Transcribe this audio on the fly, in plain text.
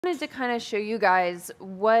Wanted to kind of show you guys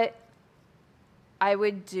what I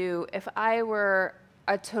would do if I were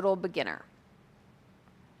a total beginner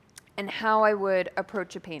and how I would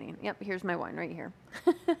approach a painting. Yep, here's my wine right here.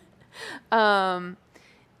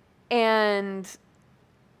 And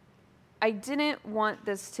I didn't want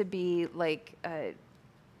this to be like a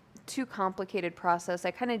too complicated process. I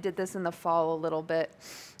kind of did this in the fall a little bit.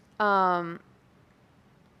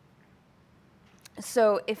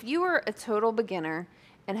 So if you were a total beginner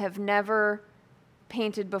and have never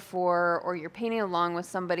painted before, or you're painting along with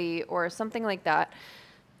somebody or something like that,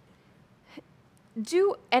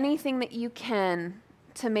 do anything that you can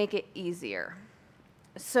to make it easier.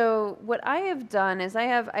 So what I have done is I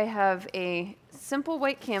have a simple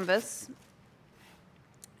white canvas.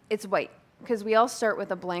 It's white because we all start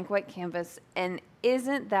with a blank white canvas, and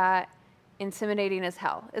isn't that intimidating as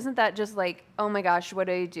hell? Isn't that just like, oh my gosh, what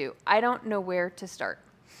do I do? I don't know where to start.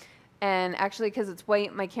 And actually, because it's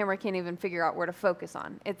white, my camera can't even figure out where to focus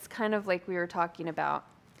on. It's kind of like we were talking about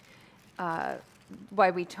why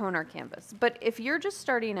we tone our canvas. But if you're just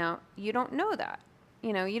starting out, you don't know that.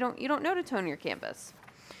 You know, you don't know to tone your canvas.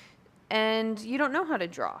 And you don't know how to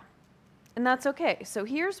draw. And that's okay. So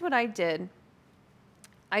here's what I did.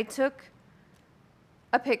 I took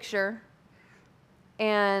a picture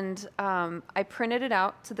and I printed it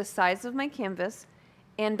out to the size of my canvas.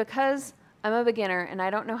 And because I'm a beginner and I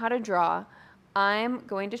don't know how to draw, I'm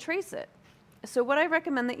going to trace it. So what I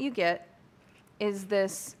recommend that you get is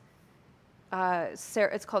this,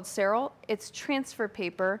 it's called Serral. It's transfer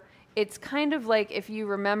paper. It's kind of like if you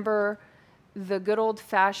remember the good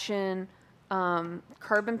old-fashioned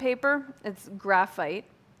carbon paper. It's graphite.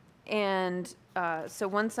 And so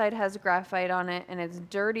one side has graphite on it and it's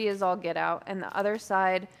dirty as all get out, and the other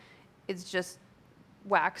side is just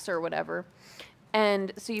wax or whatever.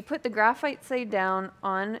 And so you put the graphite side down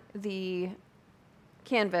on the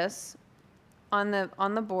canvas, on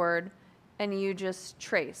the board, and you just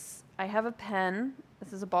trace. I have a pen.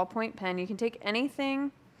 This is a ballpoint pen. You can take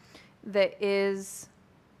anything that is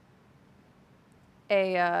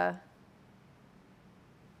a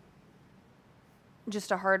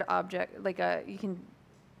just a hard object, like you can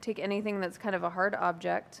take anything that's kind of a hard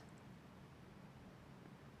object.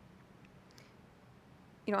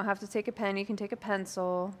 You don't have to take a pen, you can take a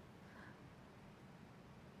pencil,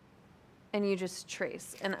 and you just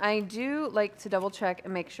trace. And I do like to double check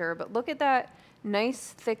and make sure, but look at that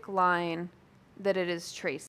nice thick line that it is tracing.